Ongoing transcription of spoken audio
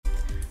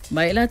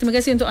Baiklah, terima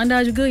kasih untuk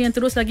anda juga yang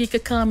terus lagi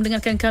kekal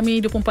mendengarkan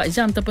kami 24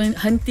 jam tanpa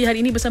henti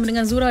hari ini bersama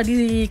dengan Zura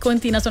di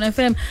Konti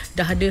NASIONALfm.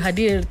 Dah ada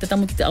hadir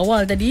tetamu kita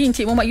awal tadi,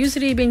 Encik Muhammad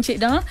Yusri bin Cik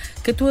Dah,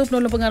 Ketua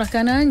Penolong Pengarah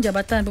Kanan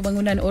Jabatan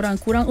Pembangunan Orang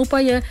Kurang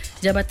Upaya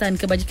Jabatan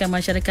Kebajikan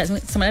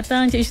Masyarakat. Selamat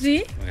datang Encik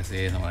Yusri. Terima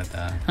kasih, selamat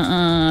datang.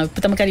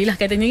 Pertama kalilah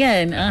katanya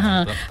kan.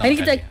 Hari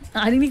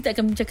ini kita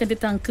akan bincangkan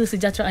tentang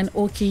kesejahteraan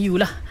OKU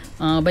lah.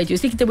 Baik Cik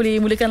Yusri, kita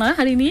boleh mulakanlah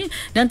hari ini.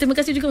 Dan terima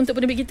kasih juga untuk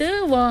penerbit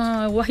kita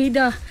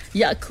Wahidah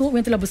Yaakob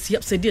yang telah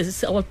bersiap sedia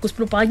awal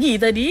pukul 10 pagi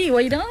tadi.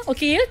 Wahidah,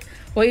 okey ya?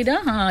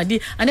 Wahidah,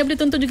 anda boleh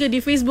tonton juga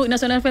di Facebook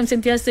NASIONALfm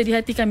Sentiasa di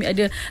Hati. Kami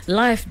ada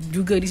live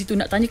juga di situ.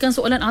 Nak tanyakan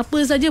soalan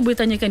apa saja boleh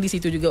tanyakan di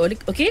situ juga.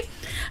 Okey.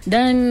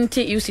 Dan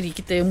Cik Yusri,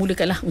 kita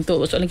mulakanlah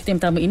untuk soalan kita yang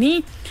pertama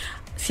ini.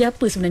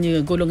 Siapa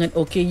sebenarnya golongan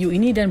OKU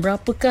ini dan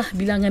berapakah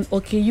bilangan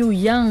OKU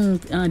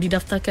yang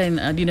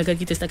didaftarkan di negara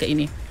kita setakat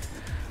ini?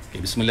 Okay,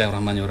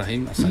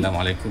 Bismillahirrahmanirrahim.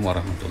 Assalamualaikum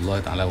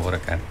warahmatullahi taala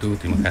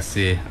wabarakatuh. Terima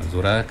kasih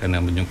Zura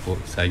kerana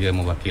menjemput saya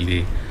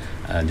mewakili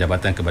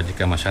Jabatan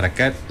Kebajikan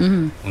Masyarakat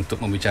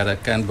untuk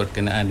membicarakan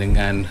berkenaan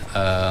dengan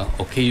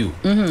OKU.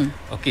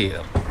 Okey,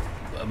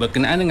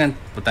 berkenaan dengan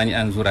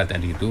pertanyaan Zura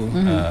tadi itu,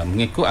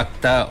 mengikut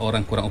Akta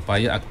Orang Kurang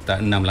Upaya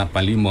Akta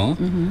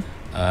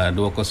 685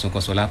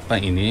 2008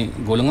 ini,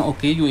 golongan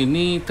OKU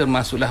ini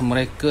termasuklah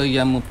mereka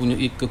yang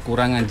mempunyai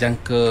kekurangan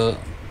jangka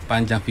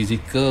panjang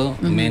fizikal,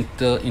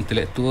 mental,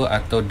 intelektual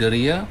atau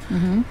deria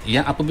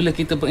yang apabila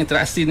kita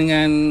berinteraksi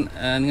dengan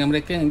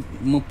mereka yang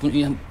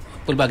mempunyai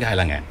pelbagai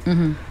halangan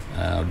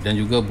dan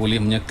juga boleh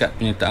menyekat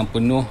penyertaan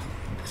penuh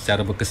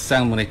secara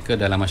berkesan mereka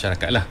dalam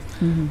masyarakat lah.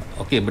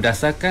 Okey,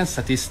 berdasarkan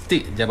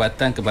statistik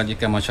Jabatan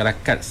Kebajikan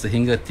Masyarakat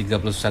sehingga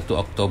 31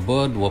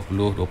 Oktober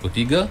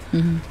 2023,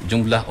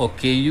 jumlah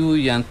OKU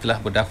yang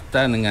telah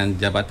berdaftar dengan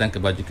Jabatan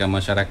Kebajikan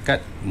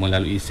Masyarakat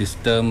melalui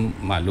sistem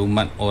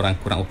maklumat orang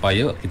kurang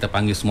upaya, kita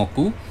panggil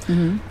SMOKU,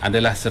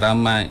 adalah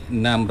seramai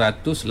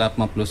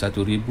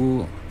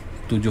 681,074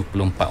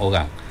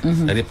 orang.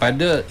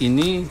 Daripada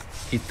ini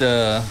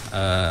kita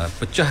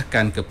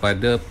pecahkan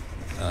kepada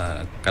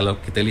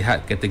kalau kita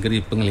lihat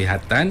kategori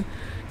penglihatan,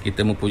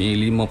 kita mempunyai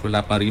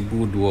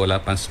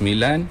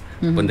 58,289,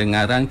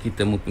 pendengaran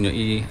kita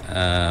mempunyai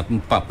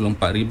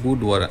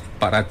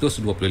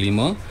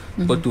 44,425,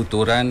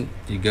 pertuturan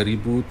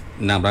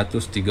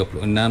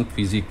 3,636,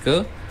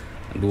 fizikal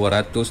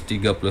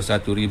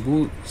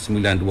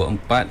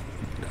 231,924,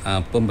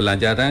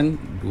 pembelajaran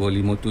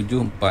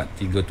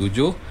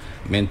 257,437,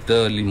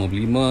 mental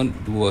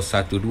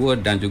 55,212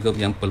 dan juga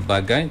yang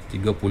pelbagai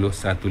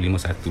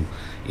 31,51.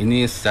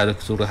 Ini secara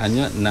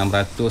keseluruhannya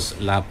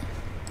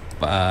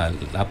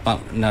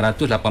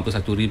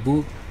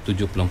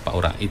 681,074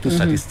 orang. Itu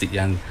statistik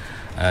yang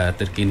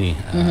terkini,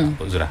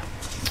 Pak Zura.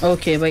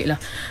 Okey, baiklah.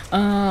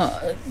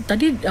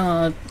 Tadi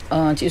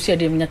Cik Yusri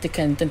ada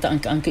menyatakan tentang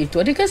angka-angka itu.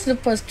 Adakah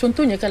selepas,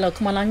 contohnya kalau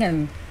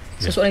kemalangan,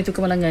 seseorang itu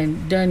kemalangan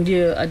dan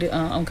dia ada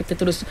orang kata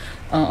terus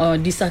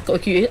disahkan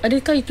OKU,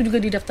 adakah itu juga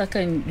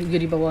didaftarkan juga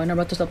di bawah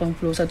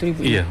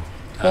 681,000? Ya.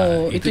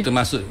 Itu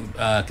termasuk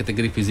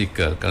kategori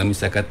fizikal. Kalau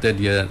misalnya kata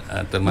dia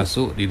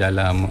termasuk di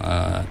dalam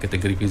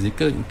kategori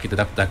fizikal, kita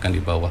daftarkan di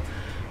bawah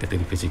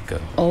kategori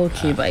fizikal.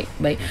 Okey, baik.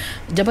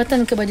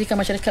 Jabatan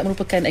Kebajikan Masyarakat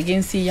merupakan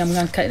agensi yang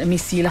mengangkat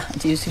misi lah,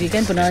 Encik Yusri,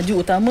 kan,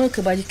 penaju utama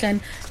kebajikan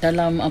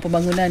dalam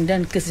pembangunan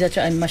dan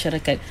kesejahteraan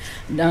masyarakat,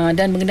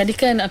 dan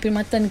mengendalikan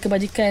perkhidmatan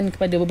kebajikan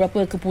kepada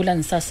beberapa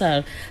kumpulan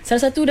sasar.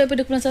 Salah satu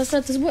daripada kumpulan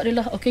sasar tersebut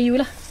adalah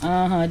OKU lah.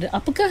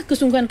 Apakah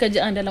kesungguhan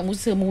kerajaan dalam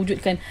usaha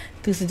mewujudkan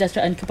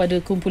kesejahteraan kepada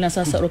kumpulan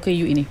sasar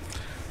OKU ini?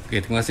 Okay,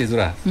 terima kasih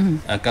Zura.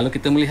 Kalau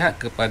kita melihat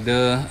kepada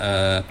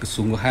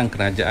kesungguhan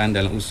kerajaan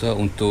dalam usaha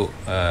untuk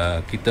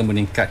kita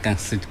meningkatkan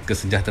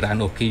kesejahteraan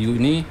OKU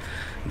ini,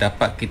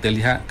 dapat kita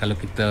lihat kalau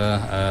kita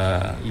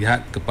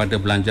lihat kepada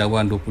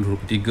Belanjawan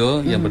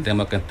 2023 yang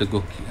bertemakan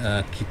Teguh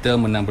Kita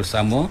Menang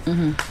Bersama.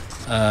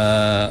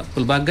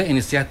 Pelbagai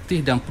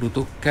inisiatif dan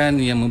peruntukan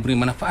yang memberi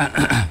manfaat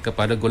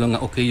kepada golongan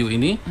OKU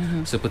ini,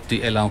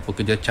 seperti allowance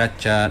pekerja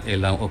cacat,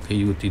 allowance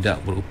OKU tidak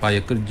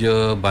berupaya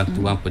kerja,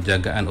 bantuan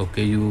penjagaan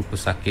OKU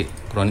pesakit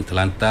kronik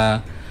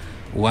terlantar,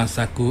 wang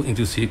saku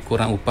industri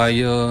kurang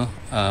upaya,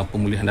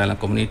 pemulihan dalam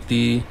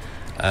komuniti,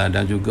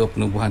 dan juga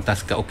penubuhan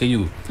taska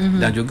OKU.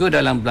 Dan juga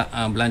dalam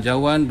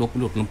Belanjawan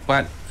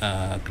 2024,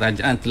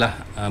 kerajaan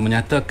telah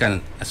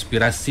menyatakan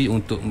aspirasi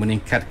untuk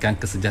meningkatkan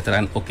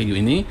kesejahteraan OKU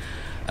ini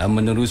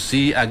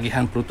menerusi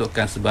agihan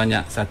peruntukan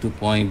sebanyak 1.2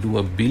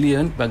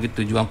 bilion bagi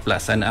tujuan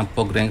pelaksanaan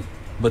program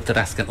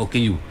berteraskan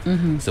OKU,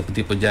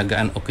 seperti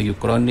penjagaan OKU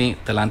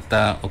kronik,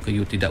 terlantar,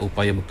 OKU tidak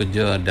upaya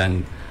bekerja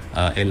dan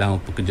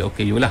allowance pekerja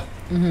OKU lah.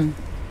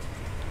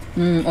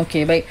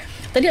 Okey, baik.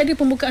 Tadi ada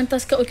pembukaan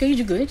taska OKU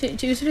juga ya,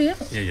 Cik Yusri ya?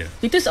 Ya.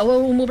 Itu awal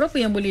umur berapa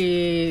yang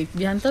boleh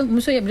dihantar?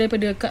 Maksudnya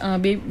daripada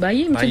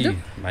bayi macam tu?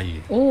 Bayi.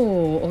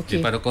 Oh, okey.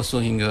 Daripada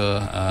kosong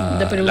hingga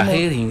daripada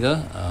lahir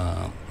hingga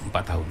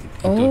 4 tahun.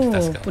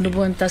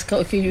 Penubuhan taska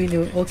OKU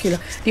itu. Okeylah.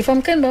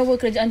 Difahamkan bahawa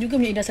kerajaan juga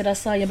mempunyai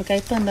dasar-dasar yang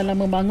berkaitan dalam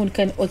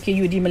membangunkan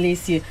OKU di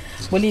Malaysia.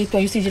 Boleh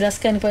Tuan Yusri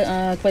jelaskan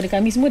kepada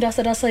kami semua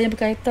dasar-dasar yang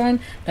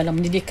berkaitan dalam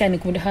menyediakan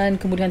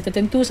kemudahan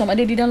tertentu sama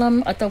ada di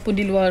dalam ataupun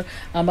di luar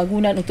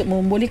bangunan untuk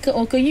membolehkan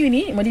OKU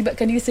ini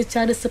melibatkan diri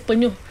secara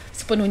sepenuhnya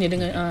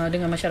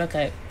dengan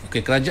masyarakat.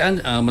 Okey, kerajaan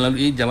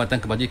melalui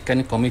Jabatan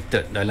Kebajikan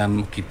komited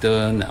dalam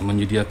kita nak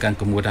menyediakan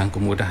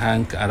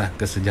kemudahan-kemudahan ke arah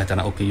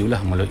kesejahteraan OKU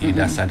lah melalui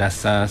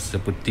dasar-dasar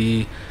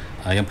seperti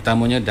yang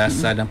pertamanya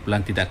dasar dan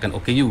pelan tindakan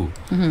OKU.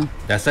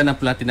 Dasar dan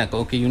pelan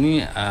tindakan OKU ni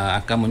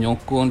akan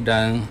menyokong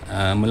dan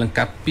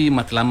melengkapi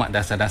matlamat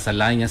dasar-dasar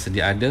lain yang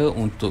sedia ada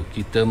untuk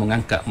kita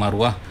mengangkat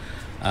maruah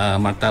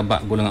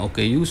martabat golongan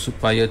OKU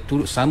supaya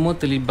turut sama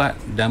terlibat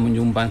dan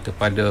menyumbang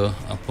kepada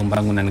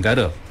pembangunan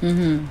negara.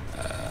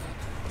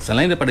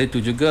 Selain daripada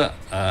itu juga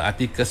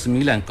artikel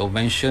 9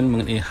 Konvensyen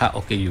mengenai hak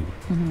OKU.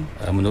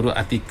 Menurut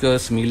artikel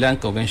 9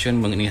 Konvensyen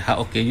mengenai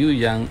hak OKU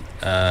yang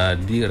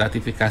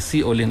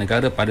diratifikasi oleh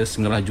negara pada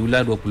 19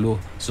 Julai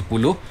 2010,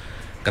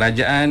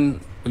 kerajaan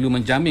perlu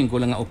menjamin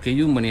golongan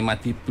OKU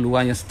menikmati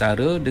peluang yang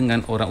setara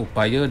dengan orang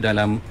upaya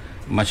dalam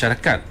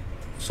masyarakat.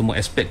 Semua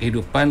aspek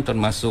kehidupan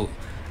termasuk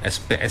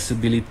aspek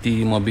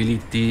accessibility,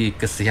 mobility,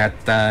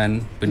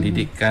 kesihatan,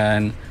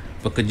 pendidikan,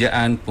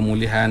 pekerjaan,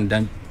 pemulihan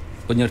dan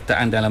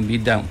penyertaan dalam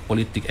bidang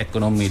politik,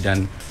 ekonomi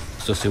dan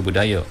sosial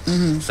budaya.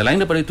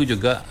 Selain daripada itu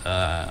juga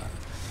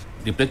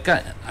di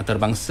peringkat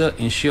antarabangsa,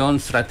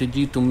 Ensure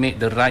Strategy to Make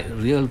the Right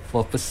Real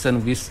for Person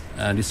with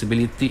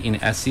Disability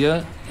in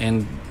Asia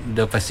and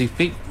the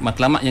Pacific,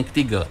 matlamat yang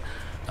ketiga.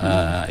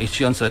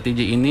 Ensure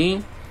Strategy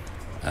ini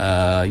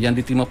yang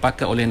diterima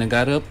pakat oleh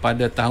negara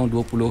pada tahun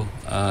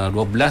 2012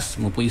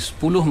 mempunyai 10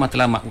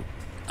 matlamat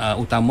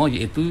utama,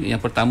 iaitu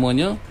yang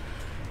pertamanya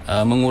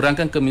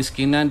mengurangkan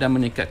kemiskinan dan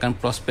meningkatkan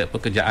prospek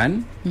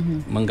pekerjaan,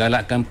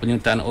 menggalakkan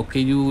penyertaan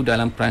OKU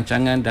dalam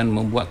perancangan dan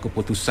membuat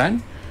keputusan,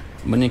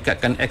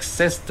 meningkatkan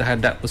akses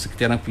terhadap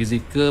persekitaran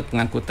fizikal,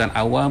 pengangkutan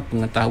awam,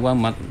 pengetahuan,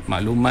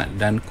 maklumat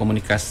dan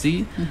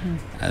komunikasi.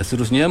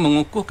 Seterusnya,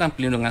 mengukuhkan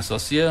perlindungan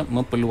sosial,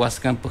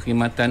 memperluaskan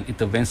perkhidmatan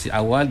intervensi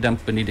awal dan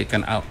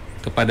pendidikan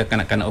kepada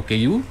kanak-kanak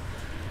OKU,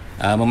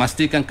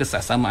 memastikan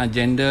kesaksamaan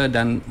gender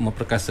dan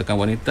memperkasakan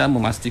wanita,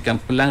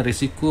 memastikan pelan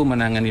risiko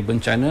menangani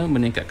bencana,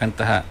 meningkatkan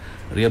tahap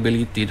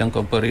reliability dan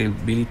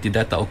comparability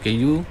data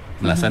OKU,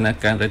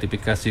 melaksanakan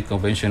ratifikasi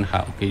Konvensyen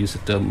Hak OKU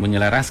serta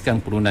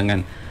menyelaraskan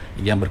perundangan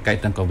yang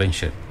berkaitan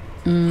Konvensyen.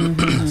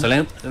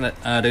 Selain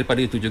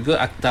daripada itu juga,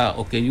 Akta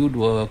OKU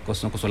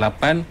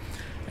 2008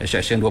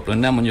 Seksyen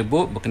 26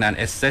 menyebut berkenaan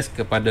akses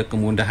kepada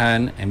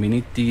kemudahan,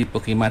 ameniti,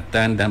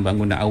 perkhidmatan dan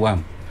bangunan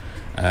awam.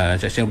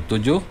 Seksyen 7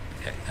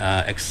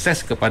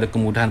 akses kepada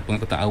kemudahan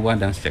pengangkutan awam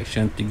dan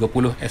Seksyen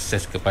 30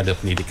 akses kepada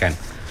pendidikan.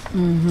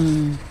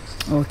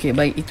 Okey,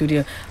 baik, itu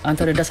dia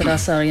antara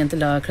dasar-dasar yang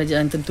telah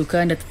kerajaan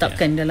tentukan dan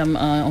tetapkan dalam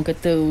orang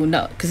kata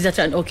nak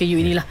kesejahteraan OKU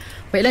inilah.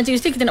 Baiklah Encik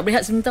Yusri, kita nak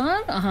berehat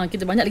sebentar.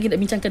 Kita banyak lagi nak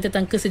bincangkan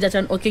tentang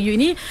kesejahteraan OKU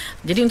ini.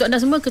 Jadi untuk anda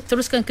semua,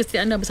 teruskan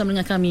kesetiaan anda bersama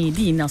dengan kami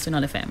di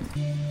Nasional FM.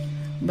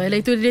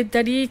 Baiklah, itu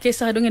tadi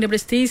kisah dongeng daripada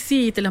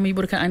Stacey telah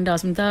menghiburkan anda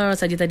sebentar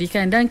saja tadi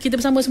kan. Dan kita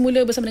bersama semula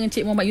bersama dengan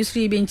Cik Muhammad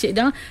Yusri bin Cik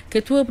Dah,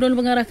 Ketua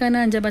Penolong Pengarah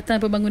Kanan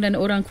Jabatan Pembangunan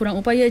Orang Kurang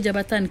Upaya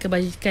Jabatan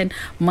Kebajikan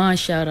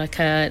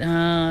Masyarakat.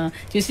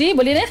 Cik Yusri,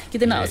 boleh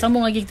kita nak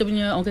sambung lagi kita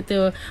punya orang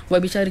kata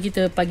buat bicara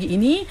kita pagi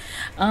ini.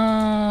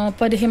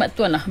 Pada khidmat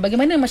tuan lah,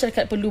 bagaimana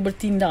masyarakat perlu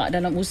bertindak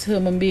dalam usaha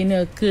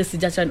membina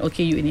kesejahteraan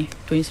OKU ini,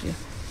 Tuan Yusri?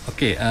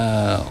 Okey,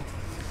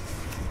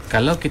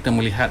 kalau kita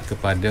melihat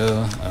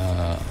kepada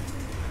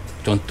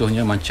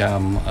contohnya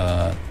macam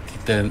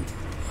kita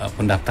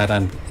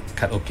pendaftaran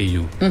kad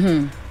OKU.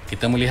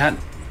 Kita melihat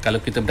kalau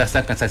kita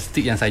berdasarkan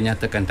statistik yang saya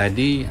nyatakan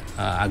tadi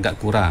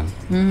agak kurang.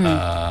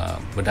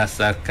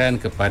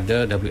 Berdasarkan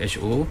kepada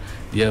WHO,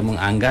 dia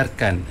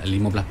menganggarkan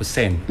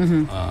 15%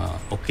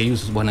 OKU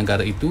sebuah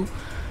negara itu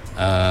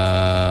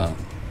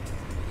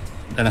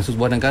dalam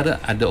sebuah negara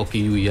ada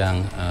OKU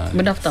yang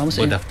berdaftar,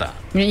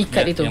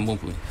 mengikat itu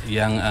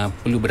yang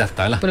perlu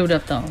berdaftar lah. Perlu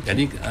berdaftar.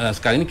 Jadi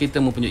sekarang ini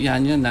kita mempunyai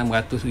hanya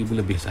 600,000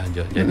 lebih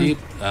sahaja. Jadi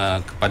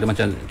kepada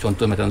macam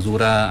contoh macam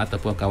Zura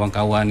ataupun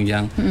kawan-kawan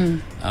yang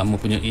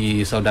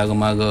mempunyai saudara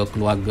mara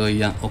keluarga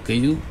yang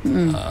OKU,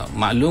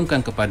 maklumkan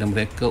kepada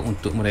mereka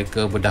untuk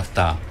mereka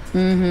berdaftar.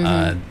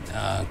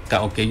 Kad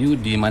OKU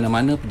di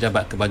mana-mana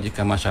pejabat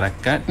kebajikan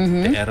masyarakat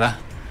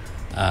daerah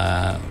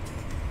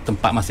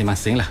tempat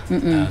masing-masing lah,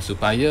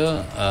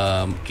 supaya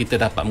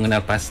kita dapat mengenal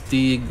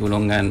pasti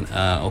golongan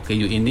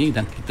OKU ini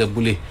dan kita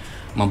boleh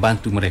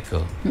membantu mereka.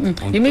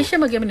 Di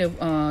Malaysia bagaimana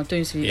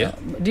Tuan Yusri?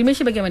 Di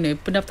Malaysia bagaimana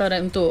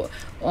pendaftaran untuk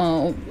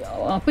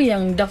apa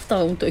yang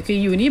daftar untuk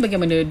OKU ni,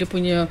 bagaimana dia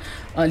punya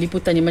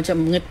liputannya, macam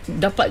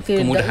dapat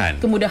ke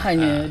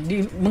kemudahannya,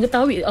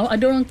 mengetahui,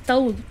 ada orang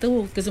tahu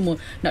ke semua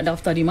nak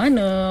daftar di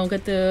mana, orang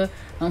kata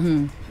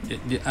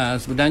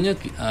sebenarnya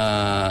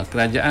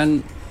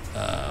kerajaan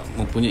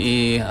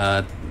mempunyai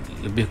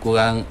lebih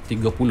kurang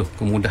 30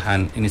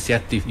 kemudahan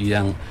inisiatif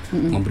yang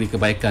memberi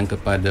kebaikan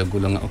kepada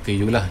golongan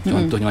OKU lah.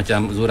 Contohnya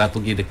macam Zura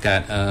pergi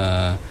dekat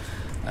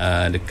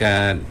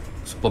dekat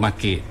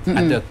supermarket,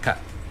 ada kad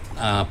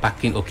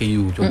parking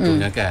OKU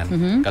contohnya kan.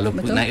 Kalau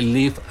naik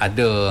lift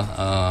ada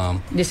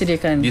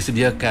disediakan.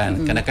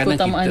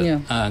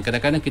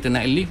 Kadang-kadang kita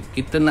naik lift,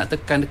 kita nak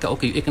tekan dekat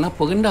OKU,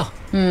 kenapa rendah?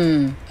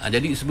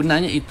 Jadi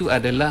sebenarnya itu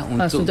adalah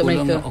untuk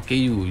golongan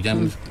OKU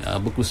yang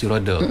berkerusi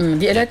roda.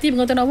 Di LRT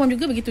pengangkutan awam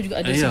juga begitu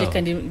juga ada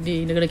disediakan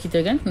di negara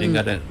kita kan. Di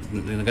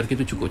negara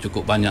kita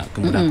cukup banyak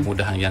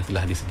kemudahan-kemudahan yang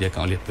telah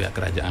disediakan oleh pihak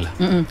kerajaan lah.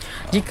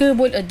 Jika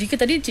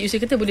tadi Cik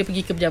Yusri kata boleh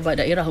pergi ke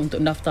pejabat daerah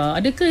untuk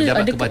mendaftar,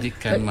 pejabat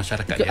kebajikan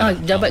masyarakat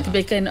Jabat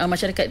Kebaikan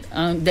Masyarakat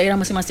daerah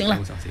masing-masing lah.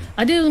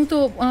 Ada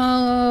untuk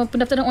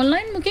pendaftaran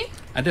online mungkin?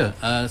 Ada.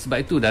 Sebab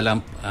itu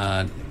dalam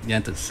yang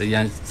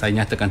saya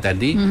nyatakan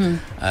tadi,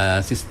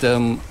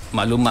 sistem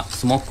maklumat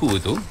semoku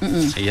tu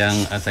yang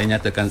saya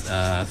nyatakan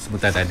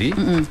sebentar tadi,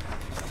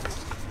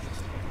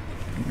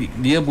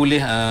 dia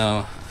boleh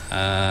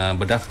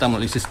berdaftar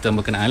melalui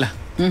sistem berkenaan lah.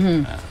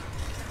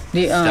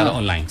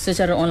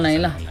 Secara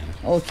online lah.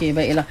 Okey,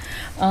 baiklah.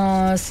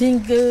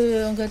 Sehingga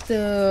orang kata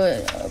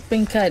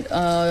peringkat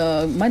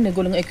mana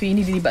golongan AQ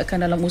ini dilibatkan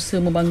dalam usaha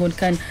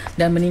membangunkan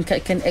dan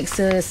meningkatkan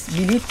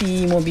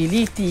accessibility,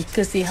 mobility,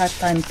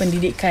 kesihatan,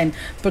 pendidikan,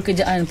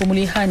 pekerjaan,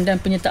 pemulihan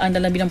dan penyertaan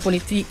dalam bidang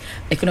politik,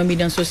 ekonomi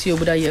dan sosio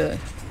budaya.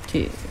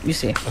 Cik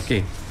Yusri.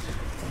 Okey.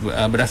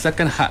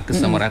 Berdasarkan hak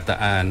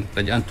kesamarataan,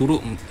 kerajaan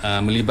turut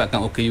melibatkan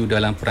OKU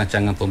dalam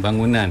perancangan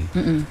pembangunan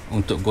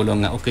untuk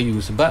golongan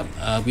OKU. Sebab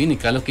begini,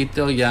 kalau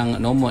kita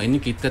yang normal ini,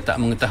 kita tak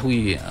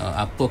mengetahui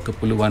apa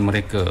keperluan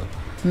mereka.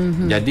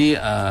 Jadi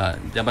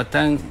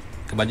Jabatan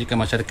Kebajikan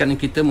Masyarakat ini,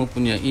 kita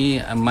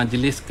mempunyai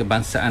Majlis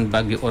Kebangsaan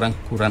bagi Orang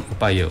Kurang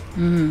Upaya.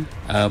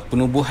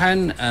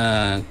 Penubuhan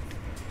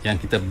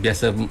yang kita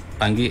biasa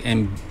panggil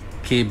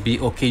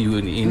KBOKU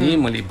ini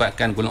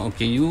melibatkan golongan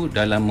OKU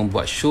dalam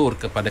membuat syur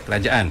kepada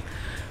kerajaan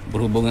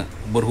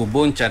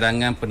berhubung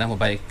cadangan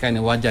penambahbaikan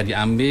yang wajar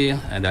diambil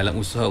dalam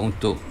usaha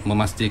untuk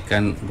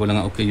memastikan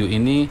golongan OKU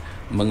ini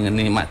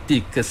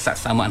menikmati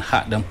kesaksamaan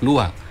hak dan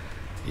peluang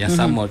yang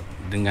sama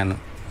dengan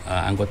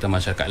anggota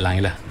masyarakat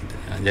lain lah.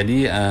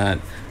 Jadi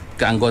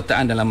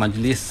keanggotaan dalam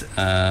Majlis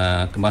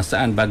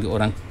Kebangsaan bagi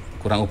Orang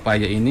Kurang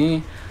Upaya ini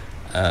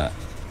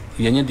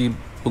ianya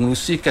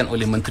dipengerusikan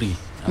oleh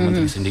Menteri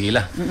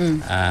sendirilah.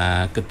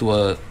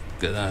 Ketua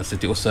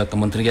Setiausaha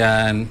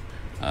Kementerian,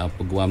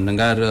 Peguam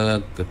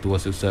Negara,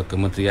 Ketua Setiausaha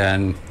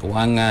Kementerian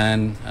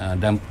Kewangan,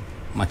 dan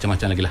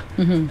macam-macam lagi lah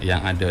yang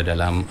ada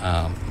dalam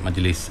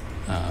Majlis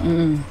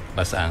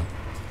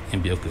Bahasaan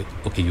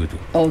MBOKU tu.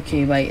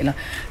 Okey, baiklah.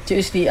 Cik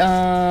Yusri,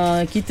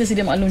 kita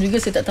sedia maklum juga,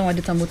 saya tak tahu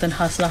ada sambutan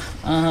khas lah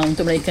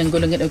untuk meraihkan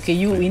golongan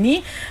OKU ini,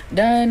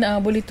 dan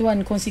boleh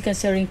tuan kongsikan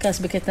secara ringkas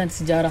berkaitan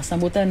sejarah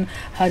sambutan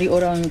Hari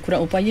Orang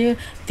Kurang Upaya,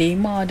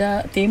 tema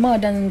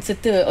dan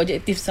serta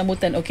objektif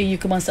sambutan OKU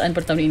kebangsaan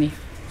pada tahun ini.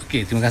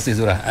 Okey, terima kasih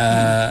Zura.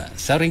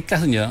 Secara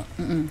ringkasnya,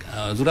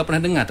 Zura pernah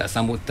dengar tak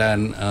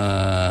sambutan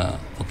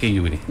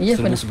OKU ni? Ya,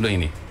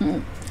 sebelum ini?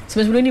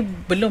 Sebelum ini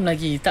belum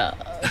lagi,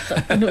 tak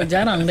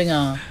jarang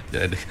dengar.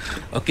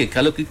 Okey,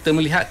 kalau kita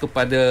melihat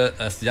kepada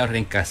sejarah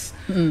ringkas,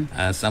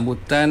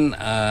 sambutan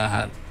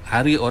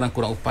Hari Orang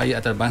Kurang Upaya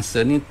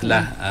Antarabangsa ni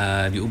telah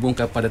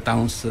diumumkan pada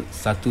tahun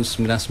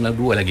 1992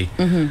 lagi,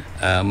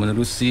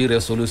 menerusi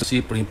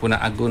resolusi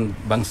Perhimpunan Agung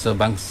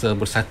Bangsa-Bangsa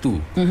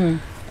Bersatu.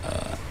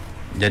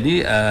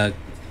 Jadi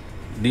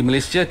di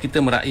Malaysia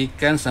kita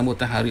meraihkan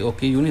sambutan Hari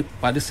OKU ni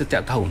pada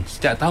setiap tahun.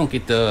 Setiap tahun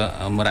kita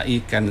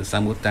meraihkan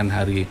sambutan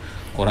Hari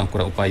Orang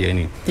Kurang Upaya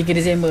ini. 3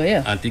 Disember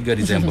ya? 3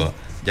 Disember.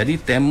 Jadi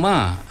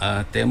tema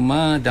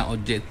dan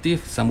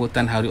objektif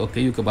sambutan Hari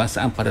OKU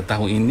kebangsaan pada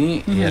tahun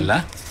ini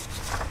ialah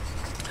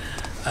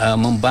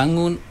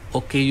membangun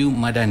OKU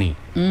Madani.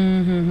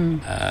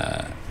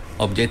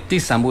 Objektif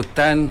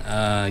sambutan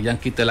yang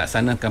kita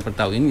laksanakan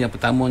pada tahun ini, yang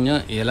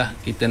pertamanya ialah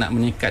kita nak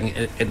meningkatkan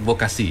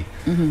advokasi.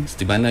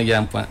 Seperti mana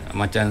yang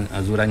macam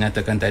Zura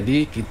nyatakan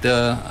tadi,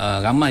 kita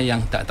ramai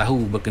yang tak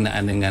tahu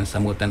berkenaan dengan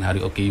sambutan Hari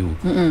OKU.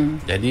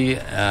 Jadi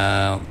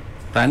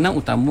peranan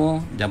utama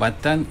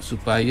jabatan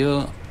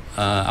supaya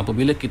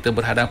apabila kita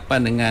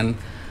berhadapan dengan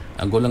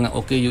golongan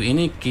OKU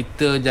ini,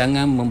 kita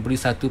jangan memberi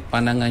satu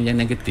pandangan yang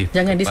negatif.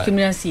 Jangan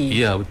diskriminasi.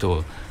 Ya,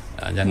 betul.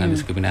 Jangan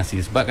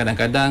diskriminasi. Sebab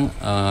kadang-kadang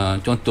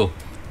contoh,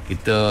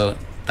 kita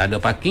tak ada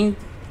parking,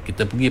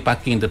 kita pergi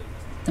parking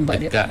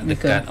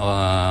dekat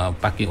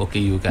parking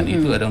OKU kan.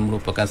 Itu adalah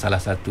merupakan salah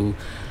satu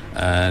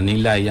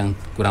nilai yang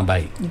kurang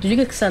baik. Itu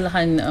juga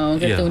kesalahan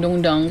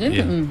undang-undang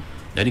kan.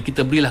 Jadi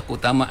kita berilah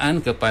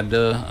keutamaan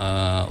kepada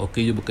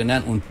OKU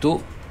berkenaan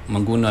untuk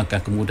menggunakan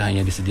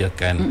kemudahan yang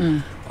disediakan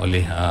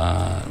oleh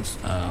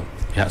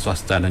pihak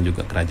swasta dan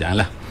juga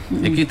kerajaan lah.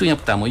 Jadi itu yang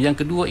pertama.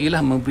 Yang kedua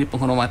ialah memberi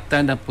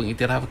penghormatan dan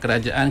pengiktirafan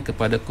kerajaan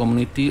kepada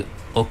komuniti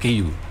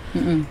OKU.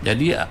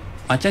 Jadi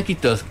macam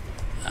kita,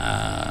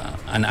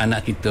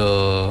 anak-anak kita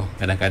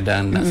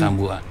kadang-kadang nak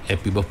sambut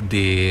happy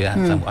birthday,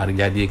 sambut hari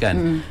jadi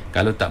kan.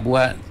 Kalau tak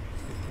buat,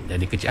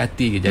 jadi kecil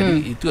hati.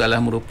 Jadi itu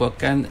adalah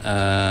merupakan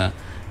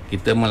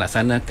kita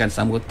melaksanakan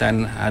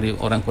sambutan Hari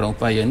Orang Kurang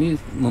Upaya ni,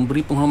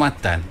 memberi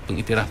penghormatan,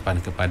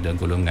 pengiktirafan kepada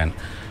golongan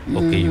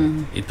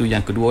OKU. Itu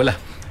yang kedua lah.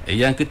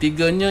 Yang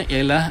ketiganya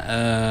ialah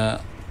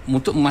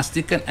untuk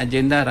memastikan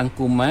agenda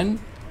rangkuman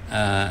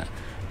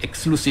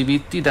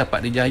eksklusiviti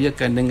dapat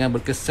dijayakan dengan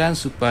berkesan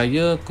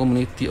supaya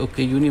komuniti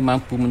OKU ni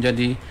mampu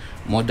menjadi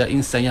modal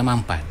insan yang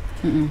mampan.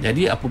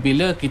 Jadi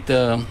apabila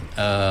kita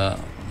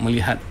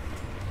melihat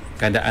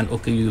keadaan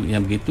OKU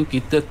yang begitu,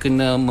 kita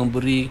kena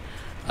memberi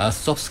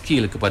soft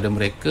skill kepada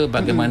mereka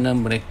bagaimana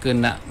mereka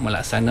nak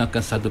melaksanakan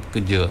satu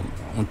pekerja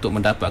untuk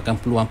mendapatkan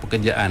peluang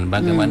pekerjaan,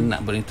 bagaimana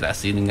nak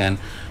berinteraksi dengan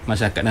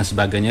masyarakat dan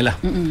sebagainya lah.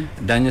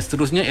 Dan yang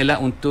seterusnya ialah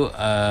untuk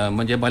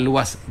menjabar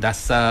luas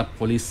dasar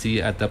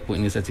polisi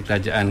ataupun inisiatif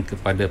kerajaan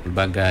kepada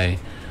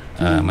pelbagai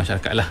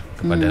masyarakat lah,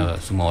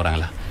 kepada semua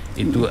orang lah.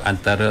 Itu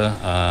antara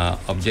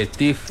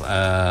objektif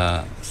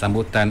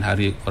sambutan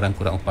Hari Orang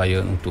Kurang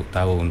Upaya untuk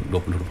tahun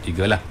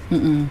 2023 lah.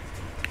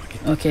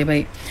 Okey,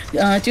 baik.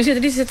 Cik Sri,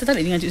 tadi saya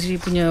tertarik dengan Cik Sri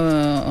punya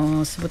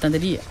sebutan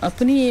tadi.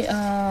 Apa ni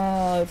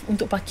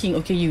untuk parking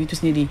OKU itu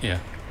sendiri?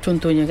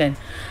 Contohnya kan,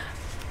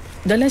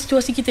 dalam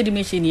situasi kita di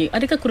Malaysia ni,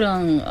 adakah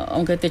kurang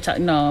orang kata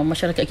cakna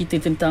masyarakat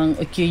kita tentang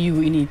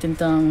OKU ini,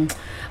 tentang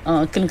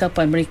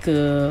kelengkapan mereka,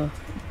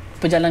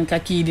 pejalan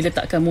kaki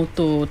diletakkan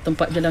motor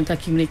tempat jalan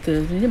kaki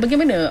mereka?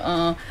 Bagaimana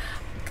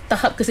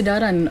tahap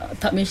kesedaran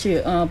tahap Malaysia,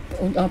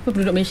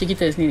 penduduk Malaysia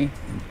kita sendiri?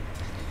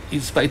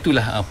 Sebab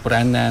itulah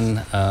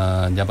peranan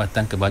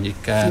Jabatan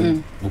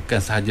Kebajikan bukan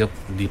sahaja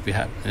di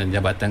pihak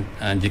Jabatan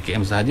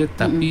JKM sahaja,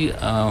 tapi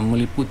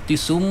meliputi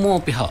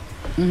semua pihak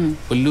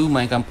perlu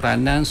mainkan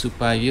peranan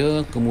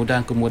supaya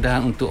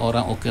kemudahan-kemudahan untuk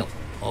orang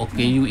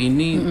OKU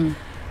ini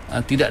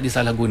tidak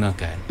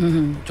disalahgunakan.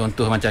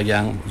 Contoh macam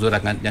yang Zura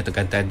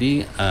nyatakan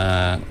tadi,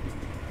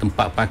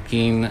 tempat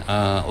parking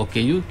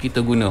OKU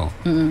kita guna.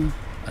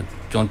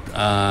 Contoh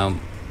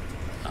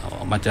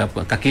macam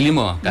apa, kaki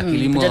lima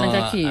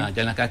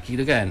jalan kaki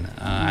tu kan,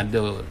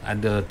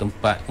 ada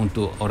tempat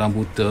untuk orang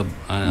buta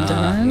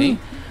ni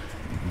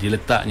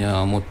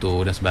diletaknya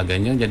motor dan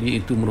sebagainya.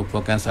 Jadi itu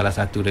merupakan salah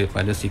satu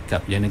daripada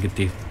sikap yang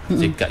negatif,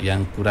 sikap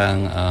yang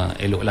kurang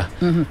elok lah.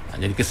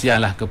 Jadi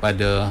kesianlah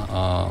kepada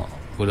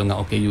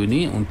golongan OKU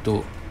ni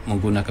untuk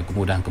menggunakan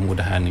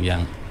kemudahan-kemudahan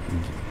yang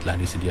telah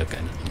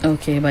disediakan.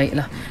 Okey,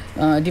 baiklah.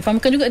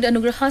 Difahamkan juga ada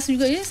anugerah khas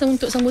juga ya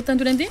untuk sambutan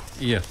tu nanti?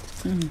 Ya.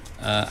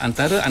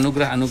 Antara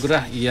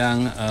anugerah-anugerah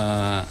yang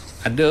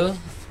ada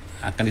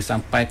akan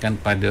disampaikan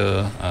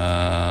pada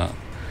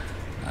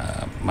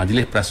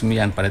majlis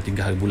perasmian pada 3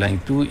 hari bulan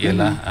itu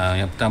ialah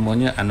yang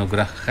pertamanya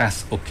anugerah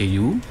khas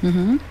OKU,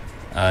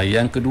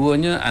 yang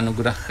keduanya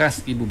anugerah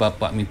khas Ibu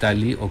Bapa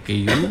Mitali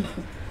OKU,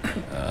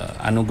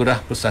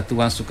 anugerah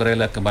Persatuan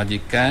Sukarela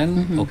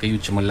Kebajikan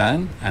OKU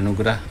Cemerlang,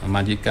 anugerah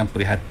Majikan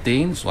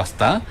Prihatin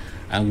Swasta,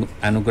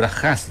 anugerah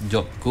khas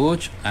Job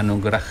Coach,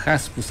 anugerah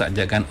khas Pusat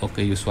Jagaan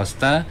OKU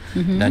Swasta,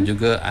 dan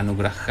juga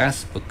anugerah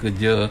khas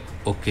Pekerja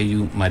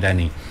OKU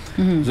Madani.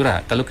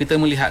 Zura, kalau kita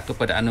melihat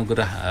kepada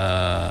anugerah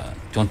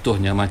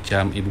contohnya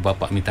macam Ibu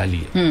Bapa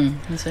Mitali,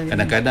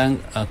 kadang-kadang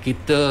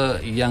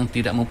kita yang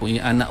tidak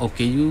mempunyai anak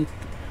OKU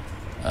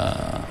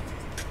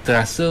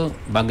terasa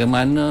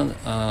bagaimana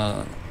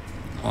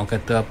orang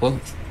kata apa,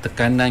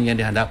 tekanan yang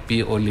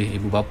dihadapi oleh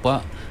ibu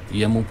bapa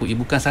yang mempunyai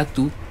bukan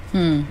satu,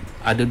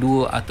 ada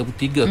 2 atau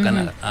 3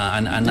 kan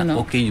anak-anak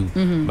OKU.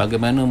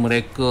 Bagaimana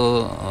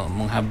mereka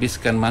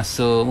menghabiskan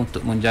masa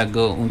untuk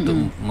menjaga, untuk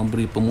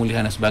memberi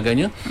pemulihan dan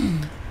sebagainya,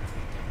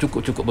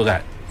 cukup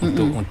berat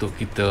untuk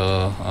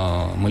kita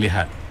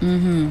melihat.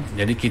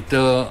 Jadi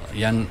kita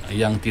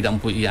yang tidak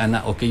mempunyai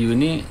anak OKU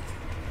ni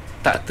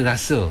tak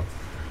terasa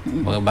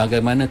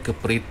bagaimana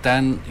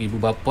keperitan ibu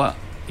bapa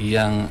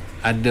yang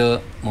ada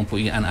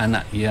mempunyai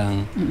anak-anak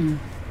yang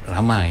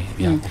ramai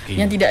yang OKU.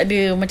 Yang tidak ada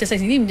macam saya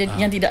sendiri,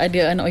 yang tidak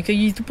ada anak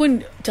OKU itu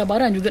pun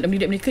cabaran juga dalam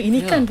mendidik mereka. Ini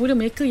kan pula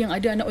mereka yang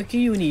ada anak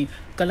OKU ni.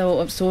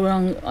 Kalau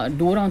seorang 2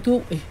 orang tu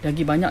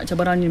lagi banyak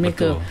cabarannya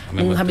mereka.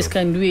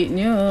 Menghabiskan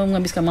duitnya,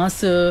 menghabiskan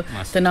masa,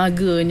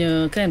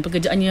 tenaganya kan,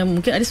 pekerjaannya.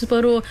 Mungkin ada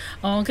separuh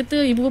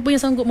kata ibu bapa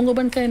yang sanggup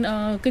mengorbankan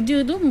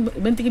kerja tu,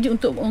 berhenti kerja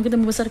untuk orang kata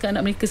membesarkan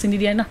anak mereka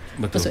sendirian lah.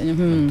 Maksudnya.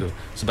 Betul.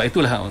 Sebab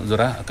itulah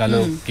Zura,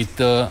 kalau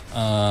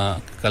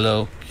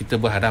kita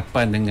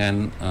berhadapan dengan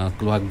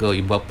keluarga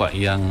ibu bapa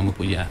yang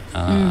mempunyai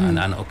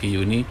anak-anak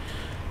OKU ni,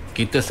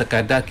 kita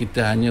sekadar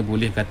kita hanya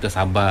boleh kata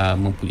sabar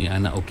mempunyai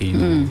anak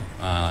OKU.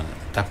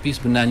 Tapi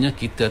sebenarnya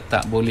kita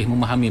tak boleh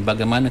memahami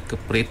bagaimana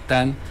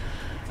keperitan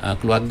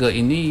keluarga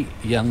ini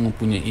yang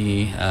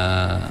mempunyai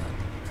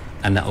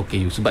anak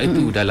OKU. Sebab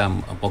itu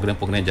dalam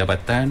program-program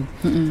jabatan,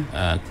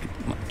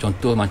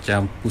 contoh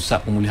macam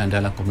pusat pemulihan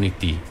dalam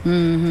komuniti.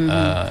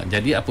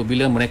 Jadi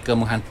apabila mereka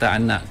menghantar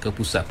anak ke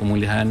pusat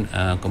pemulihan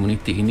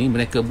komuniti ini,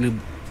 mereka boleh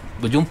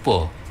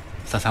berjumpa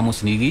sesama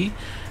sendiri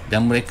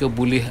dan mereka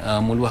boleh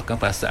meluahkan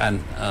perasaan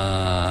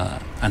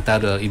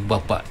antara ibu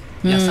bapa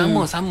yang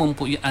sama-sama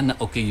mempunyai anak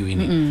OKU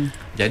ini.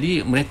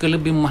 Jadi mereka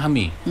lebih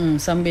memahami.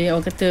 Sambil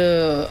orang kata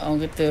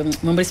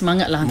memberi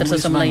semangat lah antara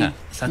satu sama lain.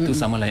 Satu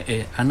sama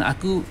lain. Anak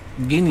aku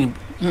gini,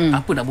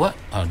 apa nak buat?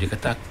 Dia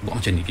kata buat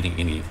macam ni,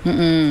 gini.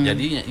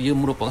 Jadi ia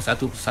merupakan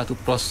satu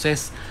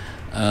proses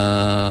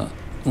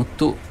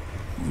untuk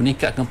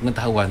meningkatkan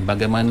pengetahuan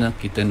bagaimana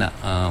kita nak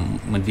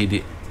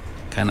mendidik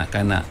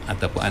kanak-kanak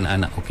ataupun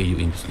anak-anak OKU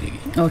ini sendiri.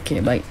 Okey,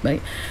 baik.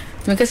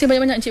 Terima kasih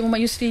banyak-banyak Encik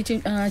Muhammad Yusri,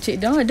 Cik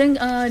Dah. Dan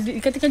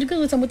dikatakan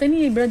juga sambutan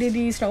ni berada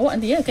di Sarawak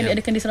nanti ya, akan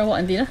diadakan di Sarawak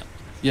nanti lah.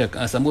 Ya,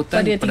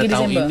 sambutan pada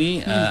tahun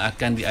ini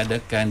akan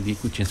diadakan di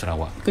Kuching,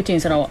 Sarawak.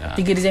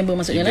 3 Disember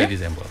maksudnya 3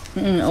 Disember.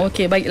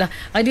 Okey, baiklah.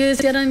 Ada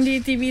siaran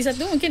di TV1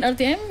 mungkin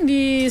RTM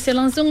di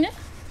siaran langsungnya?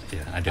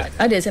 Ya, ada.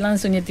 Ada saya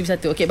langsungnya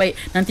TV1. Okey, baik.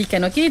 Nantikan.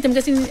 Okey, terima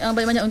kasih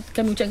banyak-banyak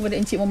kami ucapkan kepada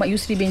Encik Muhammad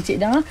Yusri bin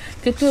Cik Dah,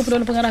 Ketua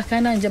Perdana Pengarah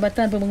Kanan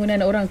Jabatan Pembangunan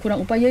Orang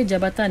Kurang Upaya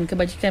Jabatan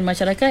Kebajikan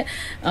Masyarakat,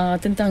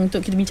 tentang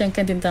untuk kita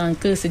bincangkan tentang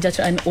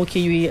kesejahteraan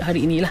OKU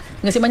hari inilah.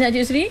 Terima kasih banyak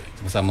Encik Yusri.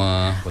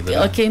 Sama-sama.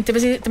 Okey,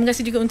 terima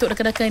kasih juga untuk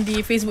rakan-rakan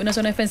di Facebook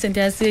NASIONALfm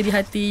sentiasa di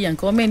hati, yang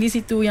komen di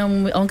situ,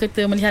 yang orang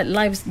kata melihat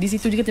live di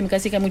situ juga, terima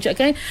kasih kami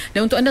ucapkan.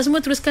 Dan untuk anda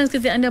semua, teruskan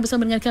kesetiaan anda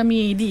bersama dengan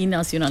kami di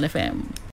NASIONALfm.